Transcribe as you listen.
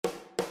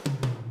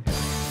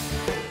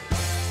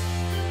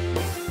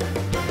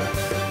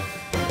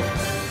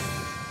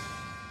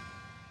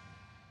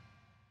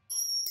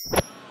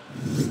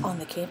On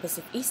the campus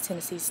of East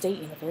Tennessee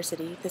State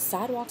University, the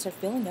sidewalks are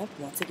filling up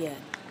once again.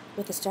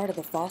 With the start of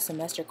the fall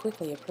semester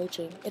quickly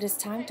approaching, it is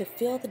time to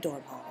fill the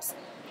dorm halls.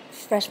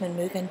 Freshman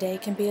move-in day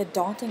can be a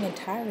daunting and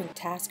tiring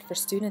task for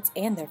students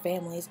and their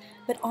families,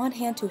 but on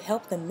hand to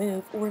help them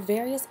move were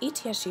various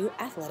ETSU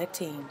athletic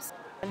teams.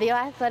 The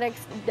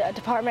athletics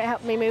department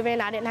helped me move in.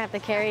 I didn't have to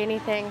carry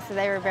anything, so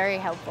they were very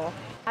helpful.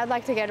 I'd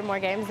like to go to more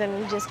games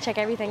and just check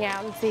everything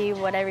out and see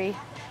what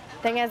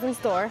everything has in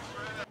store.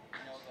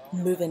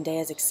 Move-in day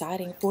is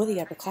exciting for the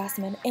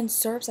upperclassmen and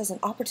serves as an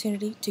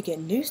opportunity to get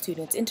new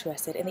students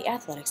interested in the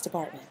athletics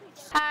department.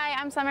 Hi,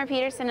 I'm Summer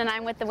Peterson and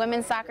I'm with the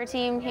women's soccer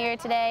team here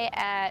today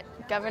at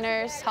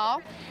Governor's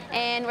Hall,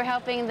 and we're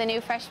helping the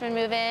new freshmen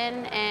move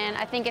in, and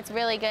I think it's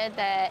really good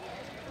that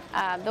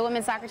the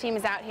women's soccer team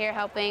is out here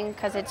helping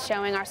because it's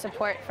showing our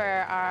support for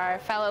our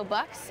fellow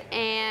Bucks,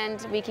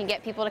 and we can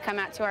get people to come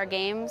out to our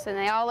games, and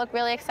they all look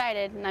really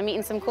excited, and I'm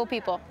meeting some cool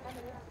people.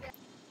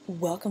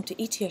 Welcome to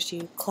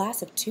ETSU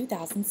Class of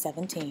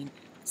 2017.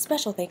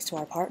 Special thanks to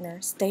our partner,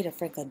 State of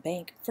Franklin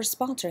Bank, for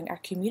sponsoring our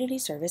community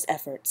service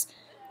efforts.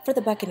 For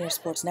the Buccaneer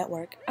Sports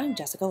Network, I'm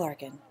Jessica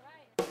Larkin.